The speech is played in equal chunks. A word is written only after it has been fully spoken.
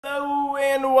Hello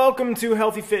and welcome to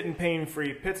Healthy, Fit, and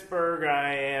Pain-Free Pittsburgh.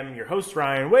 I am your host,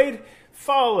 Ryan Wade,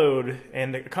 followed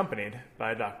and accompanied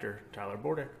by Dr. Tyler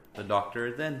Bordick. The doctor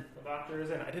is in. The doctor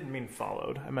is in. I didn't mean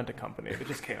followed. I meant accompanied. It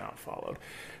just came out followed.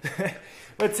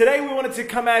 But today we wanted to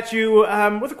come at you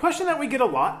with a question that we get a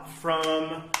lot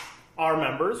from our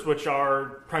members, which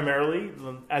are primarily,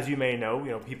 as you may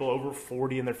know, people over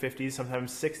 40 in their 50s,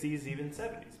 sometimes 60s, even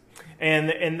 70s.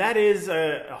 And that is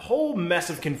a whole mess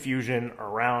of confusion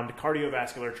around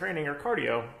cardiovascular training, or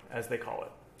cardio, as they call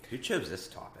it. Who chose this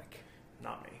topic?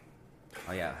 Not me.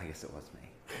 Oh yeah, I guess it was me.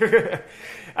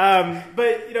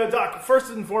 But, Doc,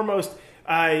 first and foremost,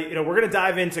 we're going to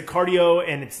dive into cardio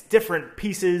and its different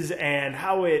pieces and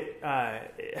how it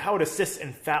assists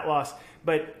in fat loss.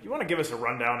 But you want to give us a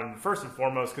rundown, and first and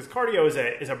foremost, because cardio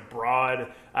is a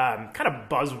broad, kind of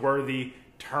buzzworthy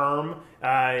term.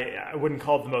 I wouldn't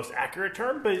call it the most accurate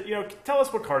term, but tell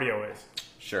us what cardio is.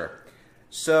 Sure.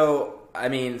 So, I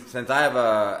mean, since I have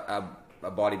a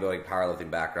bodybuilding,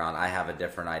 powerlifting background, I have a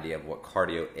different idea of what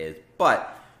cardio is.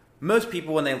 But most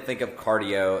people, when they think of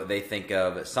cardio, they think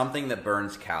of something that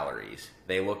burns calories.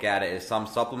 They look at it as some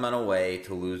supplemental way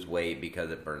to lose weight because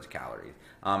it burns calories.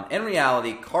 In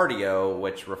reality, cardio,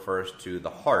 which refers to the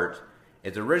heart,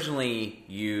 is originally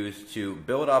used to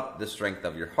build up the strength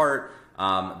of your heart,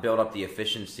 build up the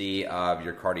efficiency of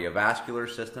your cardiovascular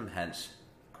system, hence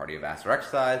cardiovascular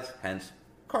exercise, hence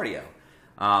cardio.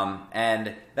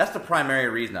 And that's the primary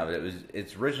reason of it.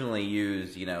 It's originally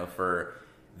used, for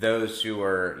those who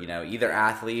are, either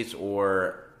athletes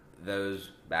or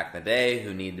those back in the day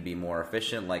who need to be more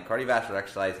efficient. Like, cardiovascular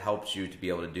exercise helps you to be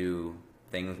able to do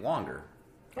things longer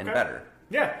and better.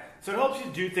 Yeah, so it helps you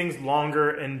do things longer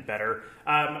and better.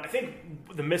 I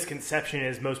think the misconception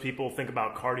is most people think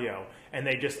about cardio and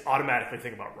they just automatically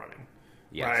think about running,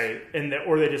 yes. Right?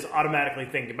 Or they just automatically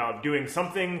think about doing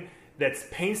something that's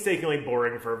painstakingly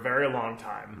boring for a very long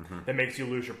time that makes you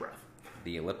lose your breath.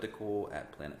 The elliptical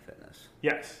at Planet Fitness.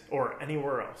 Yes, or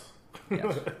anywhere else.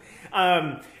 Yes.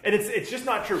 And it's just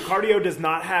not true. Cardio does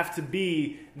not have to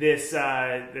be this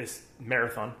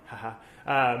marathon,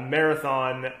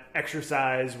 marathon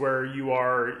exercise where you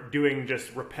are doing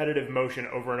just repetitive motion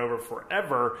over and over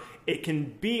forever. It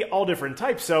can be all different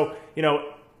types. So,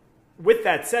 with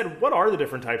that said, what are the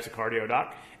different types of cardio,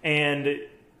 Doc? And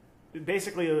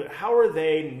basically, how are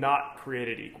they not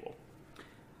created equal?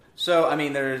 So, I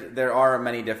mean, there are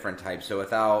many different types. So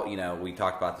without, we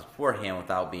talked about this beforehand,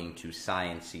 without being too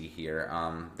sciencey here,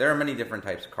 there are many different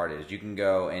types of cardios. You can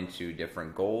go into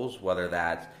different goals, whether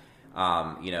that's,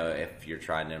 if you're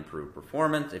trying to improve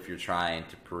performance, if you're trying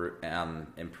to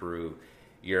improve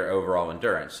your overall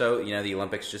endurance. So, the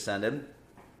Olympics just ended.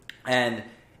 And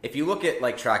if you look at,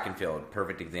 like, track and field,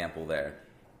 perfect example there.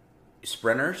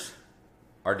 Sprinters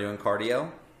are doing cardio,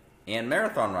 and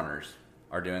marathon runners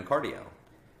are doing cardio.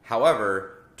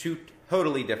 However, two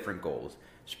totally different goals.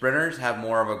 Sprinters have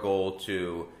more of a goal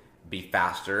to be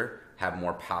faster, have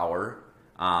more power,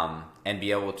 and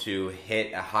be able to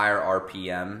hit a higher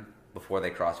RPM before they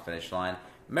cross the finish line.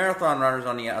 Marathon runners,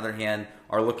 on the other hand,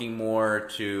 are looking more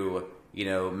to,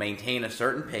 maintain a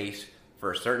certain pace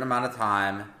for a certain amount of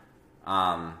time,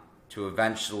 to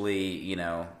eventually,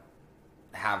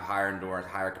 have higher endurance,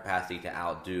 higher capacity to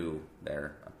outdo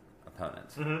their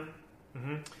opponents. Mm-hmm.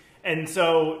 Mm-hmm. And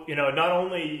so, not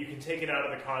only you can take it out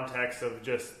of the context of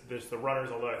just the runners,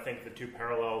 although I think the two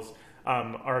parallels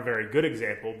are a very good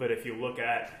example, but if you look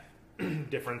at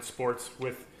different sports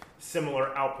with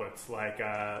similar outputs, like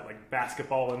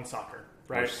basketball and soccer,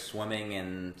 right? Or swimming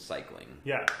and cycling.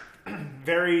 Yeah.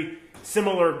 Very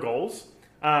similar goals,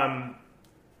 but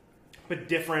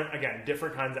different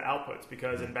kinds of outputs,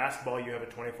 because in basketball you have a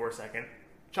 24-second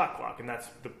shot clock, and that's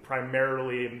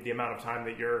primarily the amount of time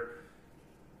that you're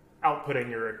outputting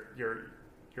your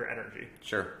energy.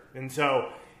 Sure. And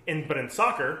so, but in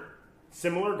soccer,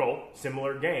 similar goal,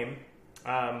 similar game,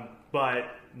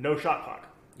 but no shot clock.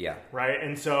 Yeah. Right?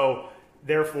 And so,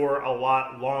 therefore, a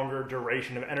lot longer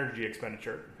duration of energy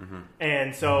expenditure. Mm-hmm.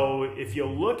 And so, if you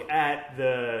look at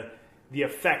the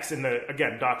effects, and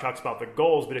again, Doc talks about the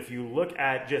goals, but if you look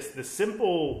at just the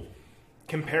simple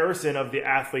comparison of the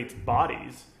athletes'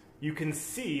 bodies, you can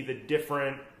see the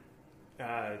different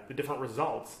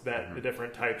results that the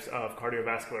different types of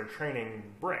cardiovascular training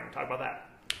bring. Talk about that.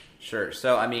 Sure.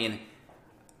 So, I mean,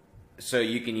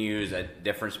 you can use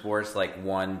different sports, like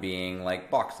one being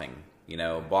like boxing.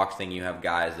 Boxing, you have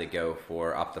guys that go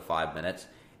for up to 5 minutes,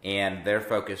 and they're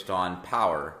focused on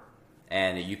power.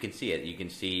 And you can see it. You can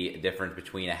see a difference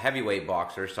between a heavyweight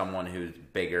boxer, someone who's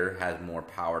bigger, has more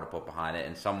power to put behind it,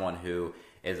 and someone who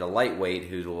is a lightweight,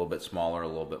 who's a little bit smaller, a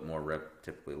little bit more ripped,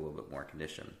 typically a little bit more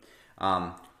conditioned.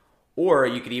 Or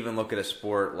you could even look at a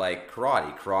sport like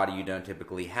karate. Karate, you don't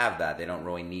typically have that. They don't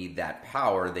really need that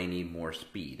power. They need more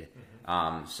speed.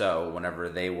 So whenever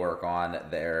they work on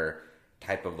their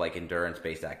type of like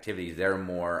endurance-based activities, they're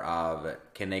more of,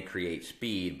 can they create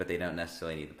speed, but they don't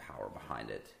necessarily need the power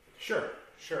behind it. Sure.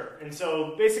 And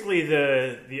so basically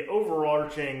the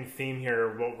overarching theme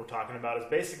here, what we're talking about, is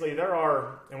basically there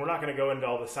are, and we're not going to go into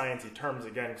all the sciencey terms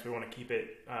again because we want to keep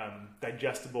it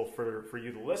digestible for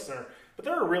you, the listener, but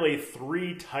there are really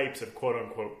 3 types of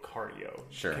quote-unquote cardio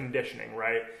conditioning,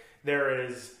 right? There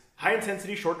is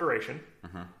high-intensity, short duration,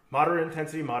 moderate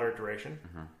intensity, moderate duration,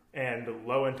 and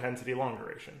low-intensity, long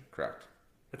duration. Correct.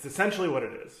 That's essentially what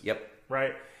it is. Yep.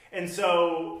 Right? And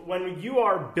so when you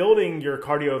are building your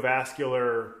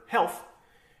cardiovascular health,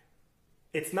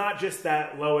 it's not just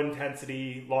that low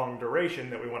intensity, long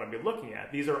duration that we want to be looking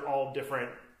at. These are all different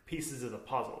pieces of the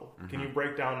puzzle. Can you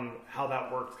break down how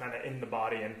that works kind of in the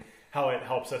body and how it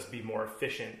helps us be more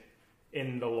efficient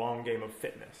in the long game of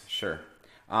fitness? Sure.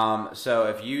 So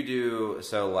if you do,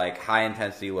 like high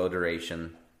intensity, low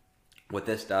duration, what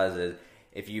this does is,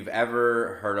 if you've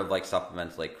ever heard of like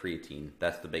supplements like creatine,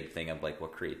 that's the big thing of like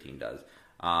what creatine does.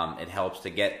 It helps to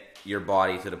get your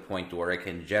body to the point where it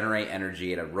can generate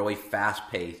energy at a really fast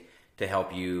pace to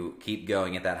help you keep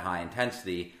going at that high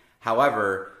intensity.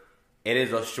 However, it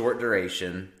is a short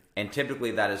duration, and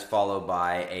typically that is followed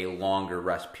by a longer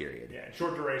rest period. Yeah, in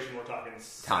short duration, we're talking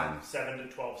time, 7 to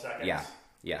 12 seconds.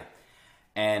 Yeah.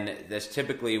 And that's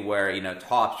typically where,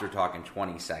 tops you're talking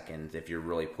 20 seconds if you're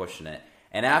really pushing it.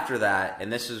 And after that,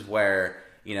 and this is where,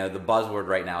 the buzzword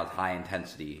right now is high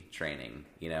intensity training,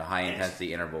 high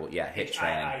intensity interval, HIIT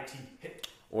training. HIIT.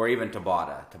 Or even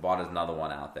Tabata. Tabata is another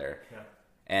one out there. Yeah.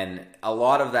 And a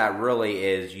lot of that really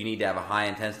is you need to have a high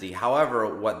intensity.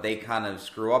 However, what they kind of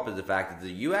screw up is the fact that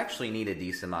you actually need a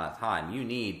decent amount of time. You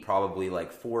need probably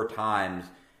like 4 times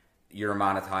your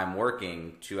amount of time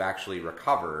working to actually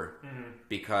recover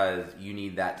because you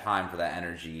need that time for that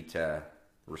energy to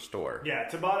restore. Yeah,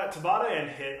 Tabata and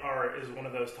HIIT is one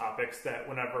of those topics that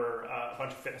whenever a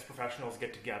bunch of fitness professionals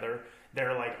get together,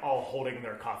 they're like all holding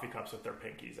their coffee cups with their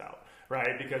pinkies out,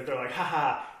 right? Because they're like,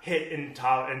 haha, HIIT and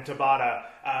Tabata,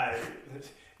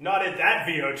 not at that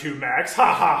VO2 max,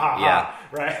 ha ha ha ha,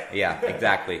 yeah. Right? Yeah,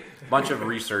 exactly. Bunch of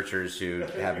researchers who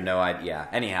have no idea.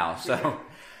 Anyhow,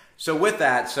 so with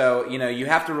that, you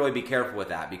have to really be careful with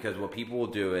that, because what people will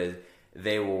do is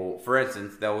they will, for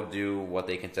instance, they'll do what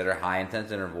they consider high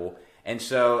intense interval, and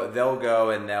so they'll go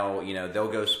and they'll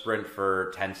go sprint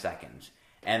for 10 seconds,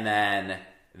 and then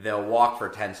they'll walk for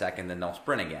 10 seconds, and they'll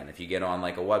sprint again. If you get on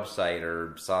like a website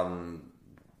or some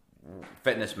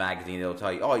fitness magazine, they'll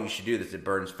tell you, oh, you should do this, it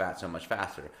burns fat so much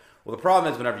faster. Well, the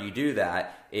problem is whenever you do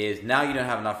that is now you don't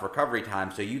have enough recovery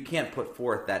time, so you can't put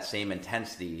forth that same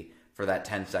intensity for that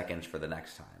 10 seconds for the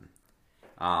next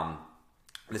time.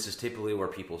 This is typically where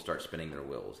people start spinning their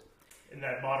wheels. And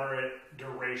that moderate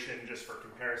duration, just for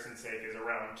comparison's sake, is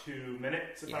around 2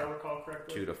 minutes, if I recall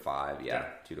correctly? 2 to 5,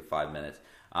 2 to 5 minutes,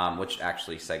 which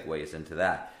actually segues into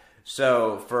that.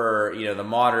 So for the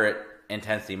moderate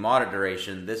intensity, moderate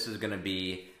duration, this is going to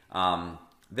be,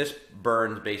 this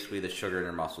burns basically the sugar in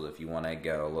your muscles if you want to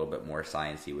go a little bit more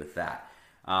sciencey with that.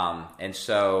 And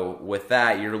so with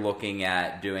that, you're looking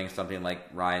at doing something like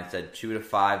Ryan said, 2 to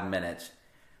 5 minutes,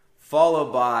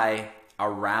 followed by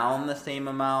around the same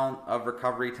amount of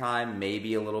recovery time,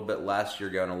 maybe a little bit less. You're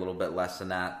going a little bit less than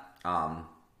that. And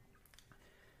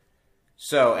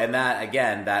that,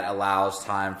 again, that allows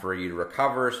time for you to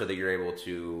recover so that you're able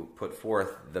to put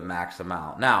forth the max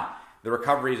amount. Now, the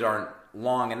recoveries aren't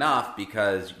long enough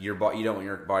because you don't want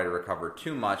your body to recover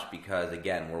too much because,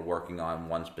 again, we're working on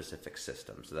one specific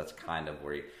system. So that's kind of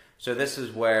where so this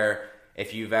is where,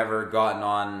 if you've ever gotten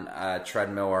on a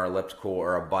treadmill or elliptical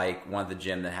or a bike, one at the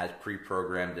gym that has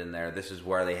pre-programmed in there, this is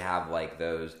where they have like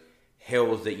those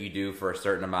hills that you do for a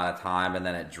certain amount of time, and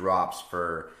then it drops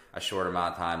for a short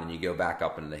amount of time, and you go back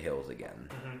up into the hills again.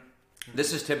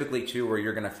 This is typically too where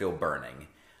you're going to feel burning,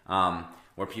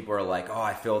 where people are like, oh,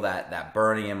 I feel that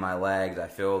burning in my legs, I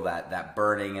feel that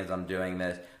burning as I'm doing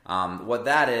this. What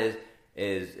that is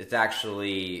it's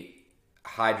actually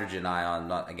hydrogen ion,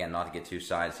 not to get too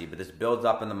sciencey, but this builds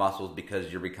up in the muscles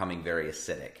because you're becoming very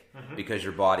acidic, because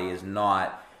your body is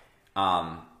not,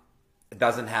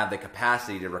 doesn't have the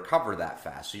capacity to recover that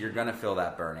fast. So you're going to feel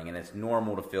that burning, and it's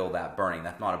normal to feel that burning.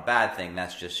 That's not a bad thing.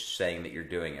 That's just saying that you're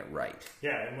doing it right.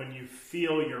 Yeah, and when you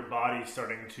feel your body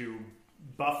starting to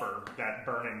buffer that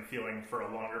burning feeling for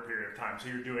a longer period of time, so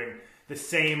you're doing the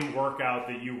same workout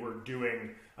that you were doing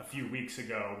a few weeks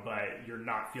ago, but you're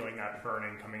not feeling that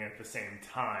burning coming at the same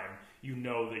time, you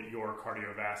know that your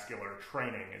cardiovascular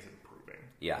training is improving.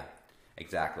 Yeah,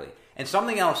 Exactly. And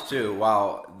something else too,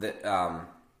 while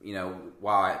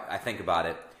I think about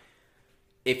it,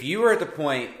 if you are at the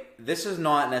point, this is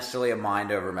not necessarily a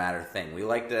mind over matter thing. We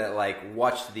like to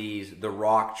watch the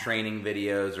Rock training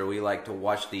videos, or we like to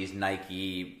watch these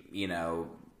Nike,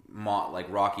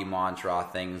 Rocky mantra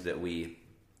things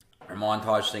or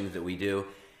montage things that we do.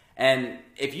 And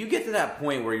if you get to that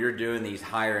point where you're doing these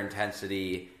higher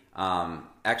intensity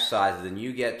exercises and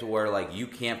you get to where you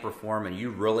can't perform and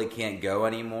you really can't go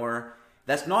anymore,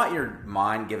 that's not your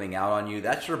mind giving out on you.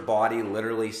 That's your body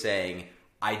literally saying,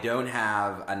 I don't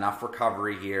have enough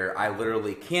recovery here. I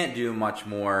literally can't do much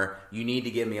more. You need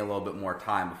to give me a little bit more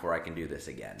time before I can do this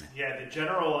again. Yeah, the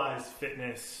generalized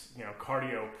fitness,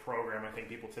 cardio program I think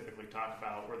people typically talk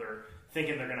about, where they're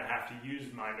thinking they're going to have to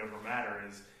use mind over matter,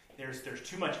 is there's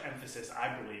too much emphasis,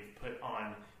 I believe, put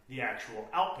on the actual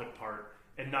output part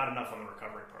and not enough on the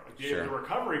recovery part. The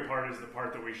recovery part is the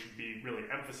part that we should be really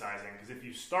emphasizing, because if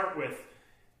you start with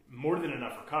more than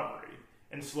enough recovery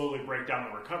and slowly break down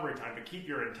the recovery time to keep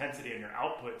your intensity and your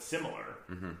output similar,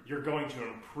 you're going to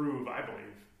improve, I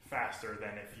believe, faster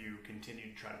than if you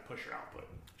continue to try to push your output.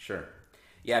 Sure.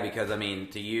 Yeah, because,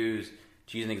 to use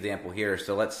an example here,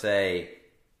 so let's say,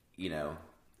 you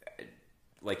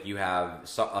have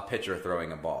a pitcher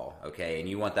throwing a ball, okay, and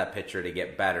you want that pitcher to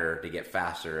get better, to get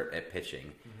faster at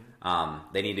pitching.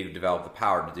 They need to develop the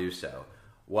power to do so.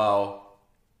 Well,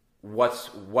 what's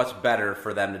better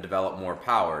for them to develop more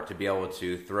power? To be able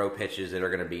to throw pitches that are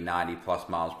going to be 90 plus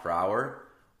miles per hour,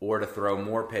 or to throw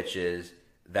more pitches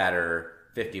that are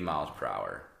 50 miles per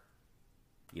hour?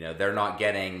 They're not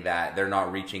getting that, they're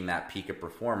not reaching that peak of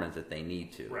performance that they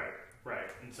need to. Right.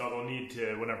 And so they'll need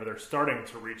to, whenever they're starting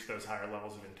to reach those higher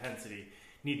levels of intensity,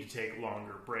 need to take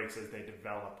longer breaks as they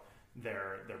develop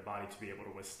their body to be able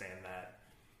to withstand that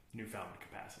newfound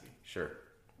capacity. Sure.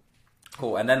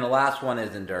 Cool. And then the last one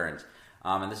is endurance.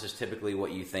 And this is typically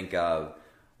what you think of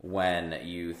when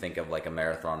you think of a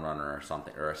marathon runner or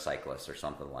something, or a cyclist or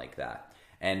something like that.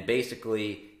 And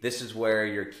basically, this is where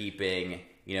you're keeping,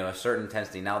 a certain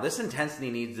intensity. Now, this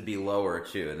intensity needs to be lower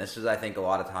too. And this is, I think, a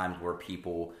lot of times where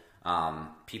people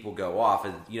go off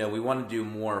is, we want to do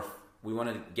more, we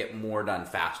want to get more done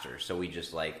faster. So we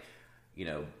just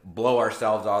blow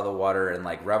ourselves out of the water and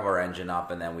rev our engine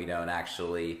up, and then we don't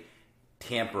actually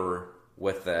tamper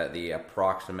with the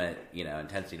approximate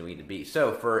intensity we need to be.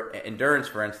 So for endurance,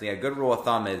 for instance, a good rule of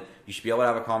thumb is you should be able to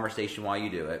have a conversation while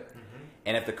you do it.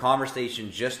 And if the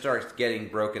conversation just starts getting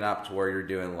broken up to where you're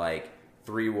doing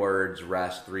 3 words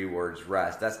rest, 3 words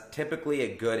rest, that's typically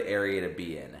a good area to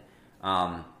be in.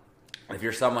 If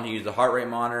you're someone who uses a heart rate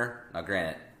monitor, now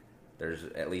granted, there's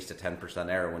at least a 10%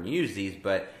 error when you use these,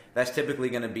 but that's typically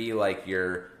going to be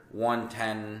your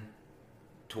 110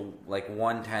 to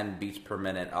 110 beats per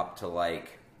minute up to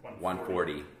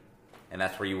 140. And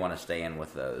that's where you want to stay in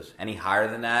with those. Any higher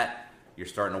than that, you're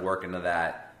starting to work into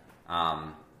that,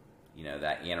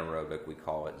 that anaerobic, we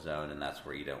call it, zone, and that's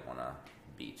where you don't want to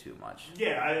be too much.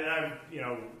 Yeah, I've,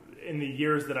 in the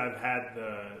years that I've had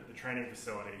the training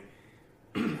facility,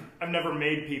 I've never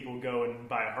made people go and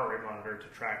buy a heart rate monitor to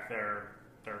track their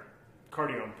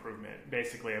cardio improvement.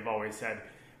 Basically, I've always said,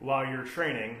 while you're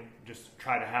training, just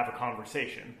try to have a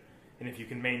conversation, and if you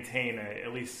can maintain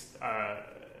at least a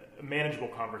manageable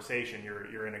conversation,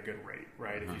 you're in a good rate,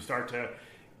 right? If you start to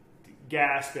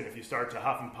gasp and if you start to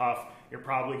huff and puff, you're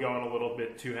probably going a little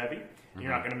bit too heavy.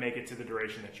 You're not going to make it to the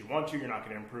duration that you want to. You're not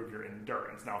going to improve your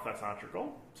endurance. Now, if that's not your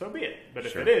goal, so be it. But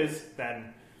if it is,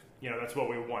 then that's what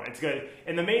we want. It's good.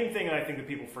 And the main thing I think that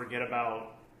people forget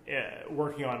about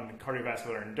working on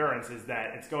cardiovascular endurance is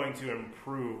that it's going to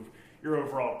improve your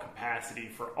overall capacity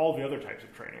for all the other types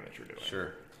of training that you're doing.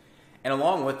 Sure. And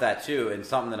along with that too, and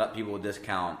something that people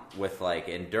discount with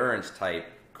endurance type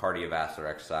cardiovascular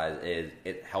exercise, is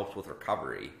it helps with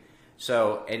recovery.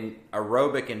 So in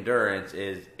aerobic endurance,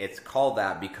 it's called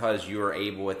that because you are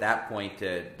able at that point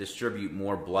to distribute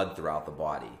more blood throughout the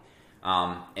body.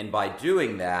 And by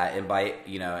doing that, and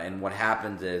and what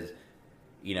happens is,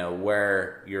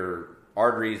 where your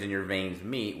arteries and your veins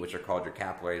meet, which are called your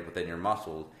capillaries within your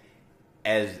muscles,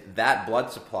 as that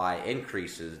blood supply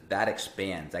increases, that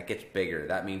expands, that gets bigger.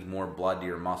 That means more blood to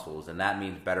your muscles, and that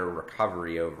means better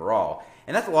recovery overall.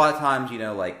 And that's a lot of times,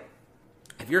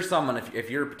 if you're someone, if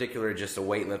you're particularly just a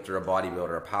weightlifter, a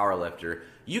bodybuilder, a power lifter,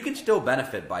 you can still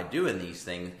benefit by doing these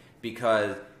things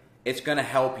because it's going to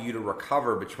help you to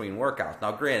recover between workouts.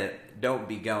 Now, granted, don't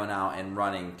be going out and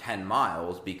running 10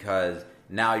 miles because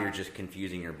now you're just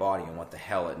confusing your body on what the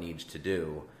hell it needs to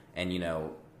do, and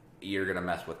you're going to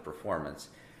mess with performance.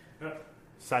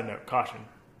 Side note, caution.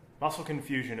 Muscle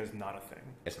confusion is not a thing.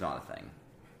 It's not a thing.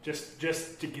 Just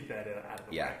to get that out of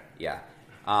the way. Yeah.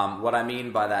 What I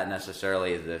mean by that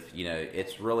necessarily is if,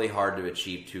 it's really hard to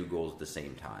achieve two goals at the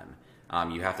same time.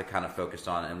 You have to kind of focus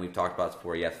on, and we've talked about this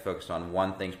before, you have to focus on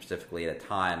one thing specifically at a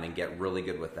time and get really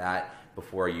good with that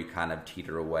before you kind of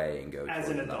teeter away and go towards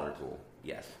another goal.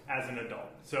 Yes. As an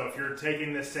adult. So if you're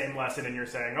taking this same lesson and you're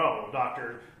saying, oh,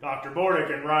 Dr.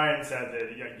 Bordick and Ryan said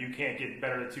that you can't get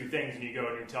better at two things, and you go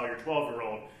and you tell your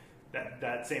 12-year-old,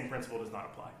 that same principle does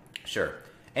not apply. Sure.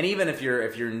 And even if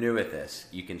you're new at this,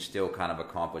 you can still kind of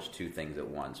accomplish two things at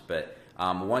once. But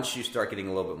once you start getting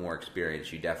a little bit more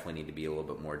experience, you definitely need to be a little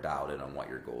bit more dialed in on what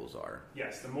your goals are.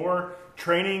 Yes, the more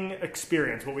training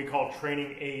experience, what we call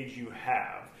training age you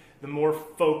have, the more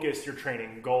focused your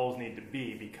training goals need to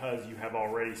be, because you have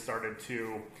already started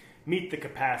to meet the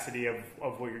capacity of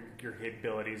what your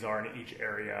capabilities are in each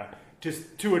area,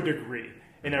 just to a degree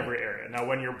in every area. Now,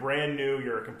 when you're brand new,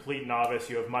 you're a complete novice,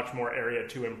 you have much more area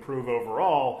to improve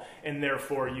overall, and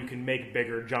therefore you can make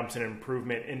bigger jumps and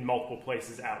improvement in multiple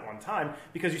places at one time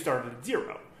because you started at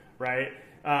zero, right?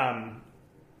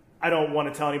 I don't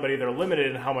want to tell anybody they're limited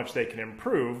in how much they can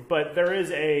improve, but there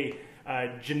is a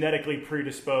genetically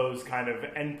predisposed kind of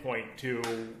endpoint to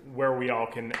where we all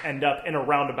can end up in a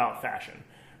roundabout fashion,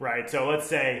 right? So let's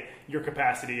say your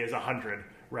capacity is 100,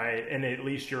 right? And at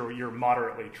least you're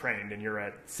moderately trained and you're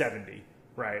at 70,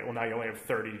 right? Well, now you only have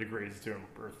 30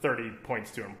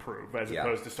 points to improve, as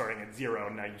opposed to starting at 0,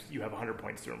 and now you have 100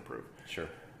 points to improve. Sure.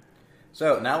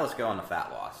 So now let's go on to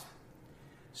fat loss.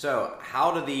 So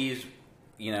how do these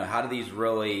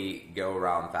really go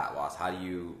around fat loss? How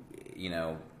do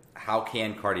how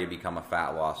can cardio become a fat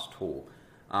loss tool?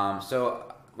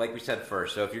 So like we said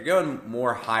first, so if you're going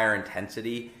more higher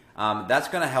intensity, that's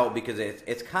going to help because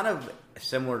it's kind of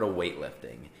similar to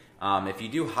weightlifting. If you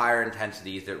do higher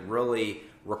intensities, it really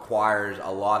requires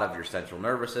a lot of your central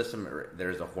nervous system.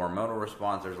 There's a hormonal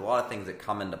response. There's a lot of things that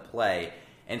come into play.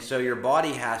 And so your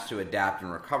body has to adapt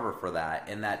and recover for that.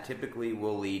 And that typically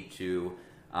will lead to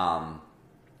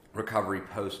recovery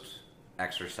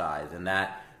post-exercise. And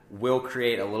that will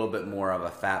create a little bit more of a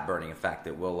fat burning effect.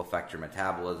 It will affect your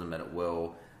metabolism, and it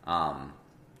will,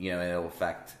 it'll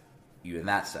affect you in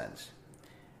that sense.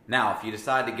 Now, if you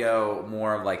decide to go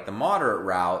more of like the moderate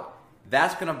route,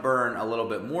 that's going to burn a little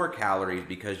bit more calories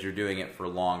because you're doing it for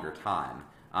longer time.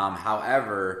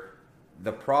 However,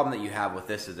 the problem that you have with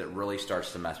this is it really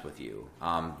starts to mess with you.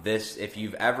 If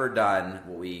you've ever done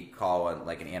what we call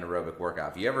like an anaerobic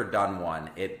workout, if you've ever done one,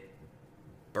 it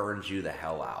burns you the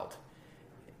hell out.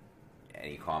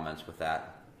 Any comments with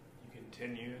that? You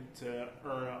continue to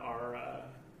earn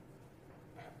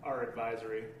our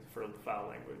advisory for foul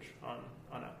language on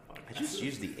a podcast. I just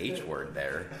used the H word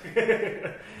there.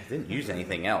 I didn't use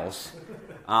anything else.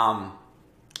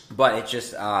 But it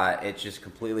just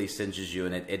completely singes you,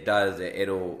 and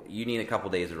you need a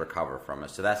couple days to recover from it.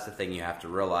 So that's the thing you have to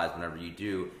realize whenever you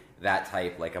do that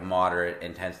type, like a moderate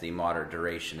intensity, moderate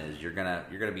duration, is you're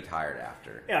gonna be tired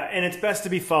after. Yeah, and it's best to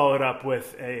be followed up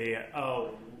with a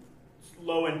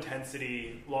low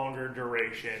intensity, longer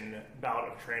duration bout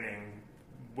of training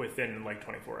within like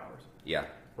 24 hours. Yeah.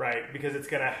 Right, because it's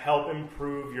going to help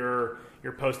improve your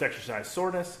post-exercise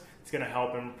soreness. It's going to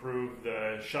help improve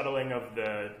the shuttling of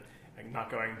the, not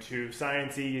going too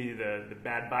sciencey, the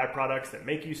bad byproducts that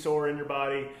make you sore in your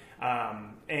body.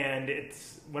 And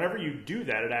it's whenever you do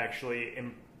that, it actually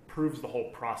improves the whole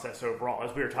process overall.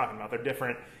 As we were talking about, they're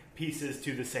different pieces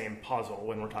to the same puzzle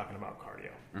when we're talking about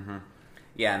cardio. Mm-hmm.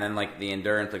 Yeah, and then like the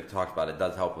endurance, like we talked about, it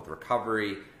does help with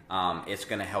recovery. It's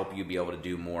going to help you be able to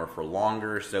do more for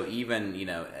longer. So even,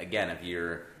 again,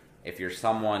 if you're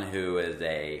someone who is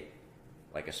a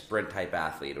sprint type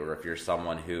athlete, or if you're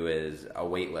someone who is a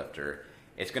weightlifter,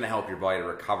 it's going to help your body to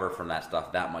recover from that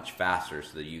stuff that much faster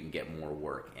so that you can get more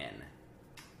work in.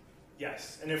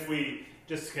 Yes, and if we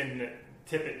just can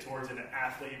tip it towards an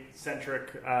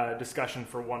athlete-centric discussion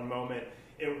for one moment,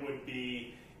 it would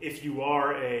be, if you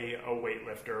are a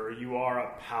weightlifter, or you are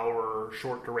a power,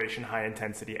 short duration, high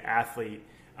intensity athlete,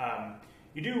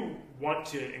 you do want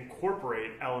to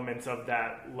incorporate elements of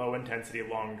that low intensity,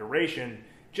 long duration,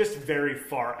 just very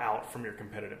far out from your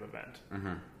competitive event,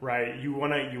 right? You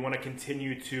want to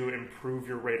continue to improve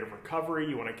your rate of recovery.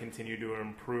 You want to continue to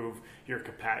improve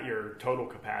your total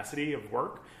capacity of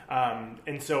work,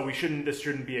 and so this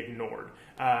shouldn't be ignored,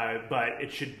 but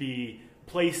it should be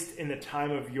placed in the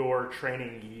time of your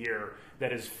training year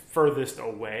that is furthest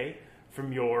away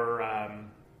from your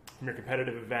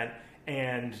competitive event,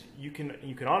 and you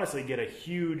can honestly get a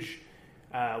huge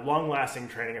long-lasting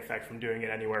training effect from doing it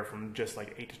anywhere from just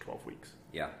like 8 to 12 weeks.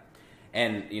 Yeah.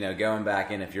 And, going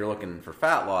back in, if you're looking for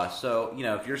fat loss, so,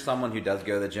 if you're someone who does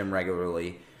go to the gym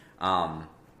regularly,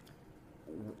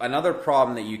 another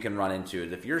problem that you can run into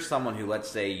is if you're someone who, let's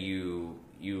say you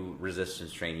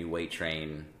resistance train, you weight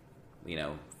train,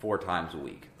 4 times a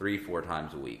week, 3-4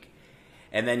 times a week,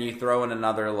 and then you throw in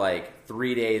another like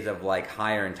 3 days of like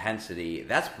higher intensity,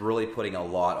 that's really putting a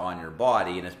lot on your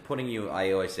body, and it's putting you,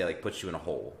 I always say, like, puts you in a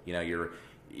hole.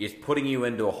 It's putting you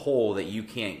into a hole that you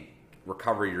can't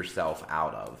recover yourself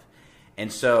out of.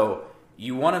 And so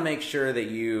you want to make sure that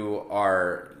you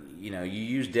are, you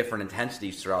use different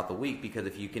intensities throughout the week, because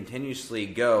if you continuously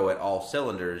go at all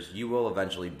cylinders, you will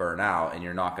eventually burn out and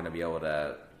you're not going to be able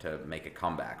to make a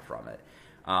comeback from it.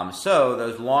 So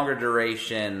those longer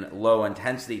duration, low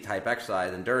intensity type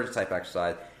exercise, endurance type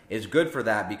exercise is good for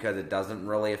that, because it doesn't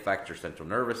really affect your central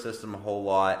nervous system a whole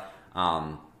lot.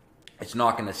 It's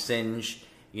not going to singe,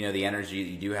 the energy that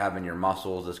you do have in your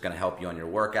muscles. It's going to help you on your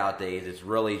workout days. It's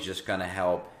really just going to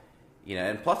help,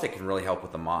 and plus it can really help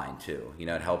with the mind too.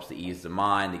 It helps to ease the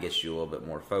mind, it gets you a little bit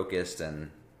more focused,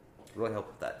 and really help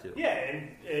with that too. Yeah, and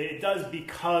it does,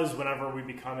 because whenever we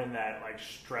become in that like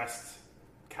stressed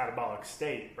catabolic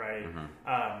state, right?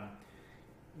 Mm-hmm.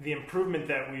 The improvement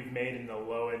that we've made in the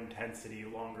low intensity,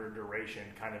 longer duration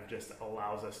kind of just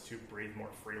allows us to breathe more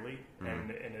freely, mm-hmm.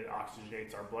 and it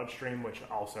oxygenates our bloodstream, which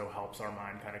also helps our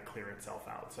mind kind of clear itself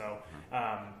out. So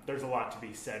there's a lot to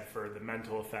be said for the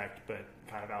mental effect, but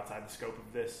kind of outside the scope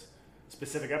of this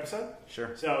specific episode.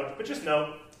 Sure. So, but just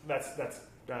know that's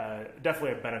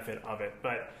definitely a benefit of it.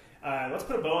 But let's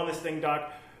put a bow on this thing,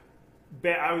 Doc.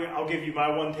 I'll give you my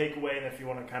one takeaway, and if you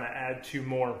want to kind of add 2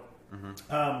 more.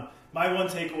 Mm-hmm. My one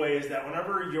takeaway is that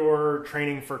whenever you're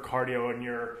training for cardio and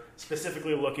you're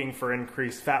specifically looking for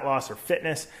increased fat loss or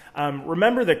fitness,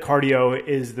 remember that cardio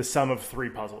is the sum of 3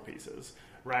 puzzle pieces,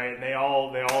 right? And they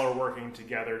all are working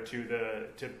together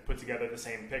to put together the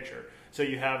same picture. So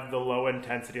you have the low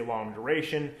intensity long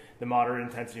duration, the moderate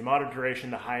intensity moderate duration,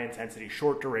 the high intensity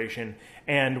short duration,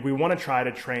 and we want to try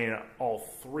to train all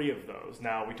 3 of those.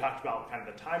 Now, we talked about kind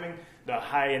of the timing. The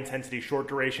high intensity short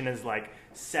duration is like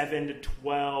 7 to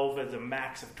 12 as a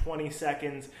max of 20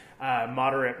 seconds.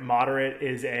 Moderate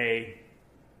is a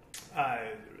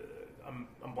I'm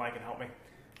blanking, help me.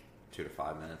 2 to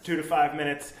 5 minutes. 2 to 5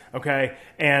 minutes, okay.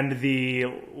 And the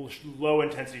low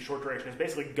intensity short duration is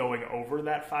basically going over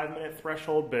that 5-minute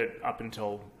threshold, but up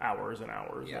until hours and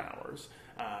hours and hours.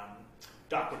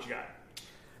 Doc, what you got?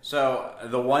 So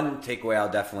the one takeaway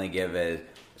I'll definitely give is,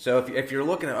 so if you're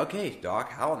looking at, okay, Doc,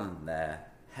 how in the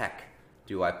heck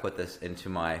do I put this into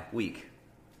my week?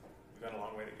 We've got a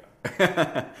long way to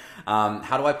go.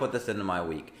 How do I put this into my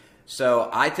week? So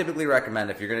I typically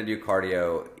recommend, if you're going to do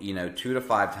cardio, 2 to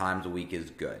 5 times a week is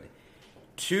good.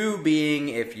 2 being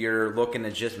if you're looking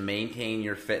to just maintain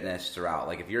your fitness throughout.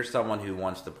 Like if you're someone who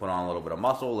wants to put on a little bit of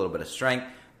muscle, a little bit of strength,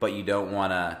 but you don't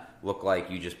want to look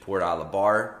like you just poured out of the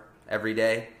bar every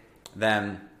day,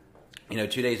 then 2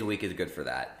 days a week is good for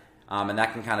that. And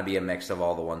that can kind of be a mix of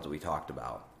all the ones that we talked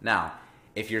about. Now,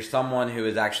 if you're someone who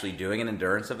is actually doing an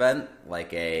endurance event,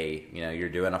 like you're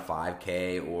doing a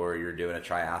 5K or you're doing a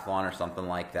triathlon or something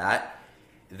like that,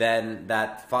 then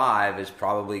that 5 is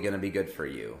probably going to be good for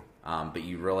you. But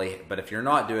if you're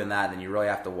not doing that, then you really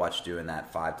have to watch doing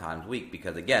that 5 times a week,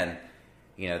 because again,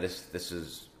 this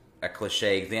is a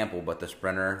cliche example, but the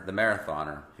sprinter, the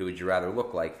marathoner, who would you rather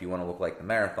look like? If you want to look like the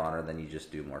marathoner, then you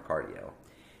just do more cardio.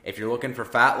 If you're looking for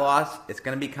fat loss, it's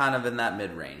going to be kind of in that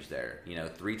mid-range there.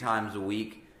 3 times a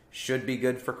week should be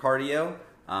good for cardio.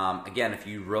 Again, if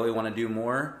you really want to do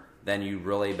more, then you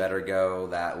really better go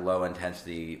that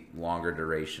low-intensity, longer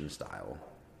duration style.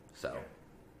 So,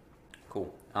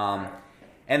 cool.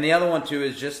 And the other one, too,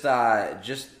 is just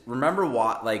remember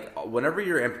whenever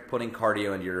you're putting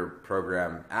cardio into your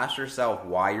program, ask yourself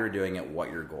why you're doing it,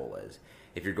 what your goal is.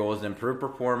 If your goal is to improve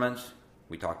performance,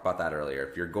 we talked about that earlier.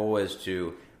 If your goal is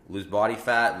to lose body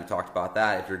fat, we talked about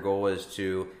that. If your goal is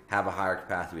to have a higher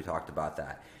capacity, we talked about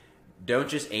that. Don't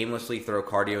just aimlessly throw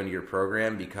cardio into your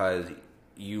program because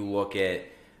you look at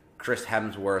Chris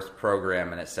Hemsworth's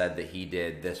program and it said that he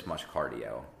did this much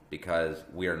cardio, because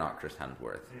we are not Chris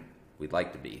Hemsworth. We'd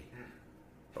like to be,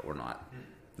 but we're not.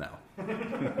 No.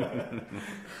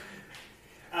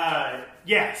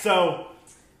 So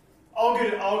all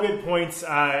good points,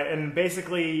 and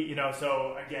basically,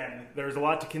 so again, there's a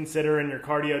lot to consider in your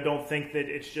cardio. Don't think that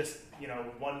it's just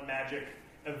one magic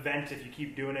event. If you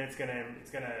keep doing it, it's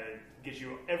gonna get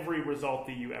you every result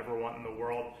that you ever want in the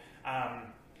world.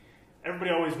 Everybody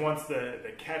always wants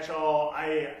the catch-all.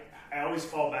 I always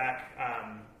fall back.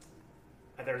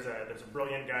 there's a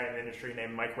brilliant guy in the industry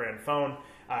named Mike Ranfone.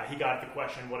 He got the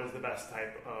question, what is the best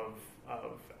type of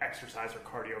exercise or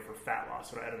cardio for fat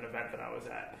loss at an event that I was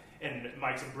at. And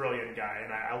Mike's a brilliant guy,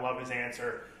 and I love his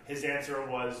answer. His answer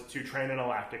was to train in a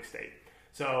lactic state.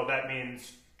 So that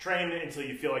means train until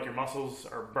you feel like your muscles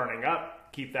are burning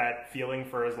up, keep that feeling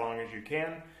for as long as you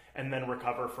can, and then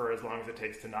recover for as long as it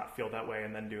takes to not feel that way,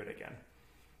 and then do it again.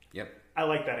 Yep. I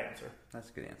like that answer. That's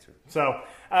a good answer. So,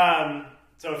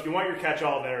 so if you want your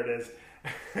catch-all, there it is.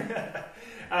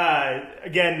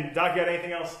 Again, Doc, you got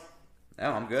anything else?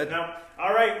 No, I'm good. No?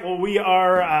 All right. Well, we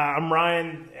are, I'm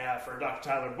Ryan for Dr.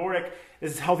 Tyler Bordick.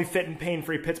 This is Healthy, Fit, and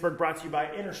Pain-Free Pittsburgh, brought to you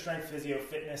by Inner Strength Physio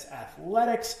Fitness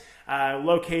Athletics,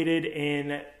 located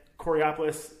in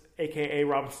Coriopolis, a.k.a.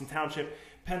 Robinson Township,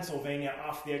 Pennsylvania,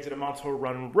 off the exit of Montour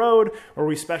Run Road, where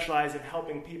we specialize in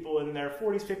helping people in their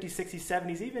 40s, 50s, 60s,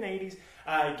 70s, even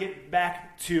 80s, get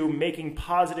back to making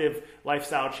positive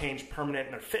lifestyle change permanent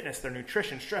in their fitness, their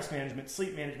nutrition, stress management,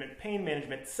 sleep management, pain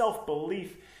management,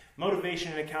 self-belief,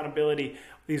 motivation, and accountability.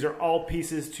 These are all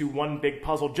pieces to one big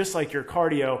puzzle. Just like your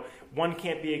cardio, one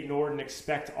can't be ignored and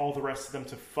expect all the rest of them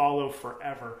to follow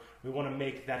forever. We want to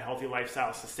make that healthy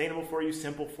lifestyle sustainable for you,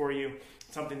 simple for you,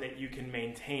 something that you can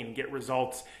maintain, get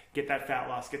results, get that fat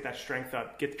loss, get that strength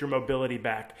up, get your mobility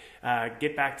back,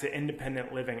 get back to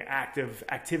independent living, active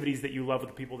activities that you love with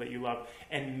the people that you love,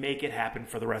 and make it happen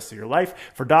for the rest of your life.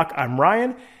 For Doc, I'm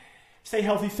Ryan. Stay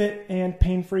healthy, fit, and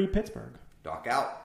pain-free, Pittsburgh. Doc out.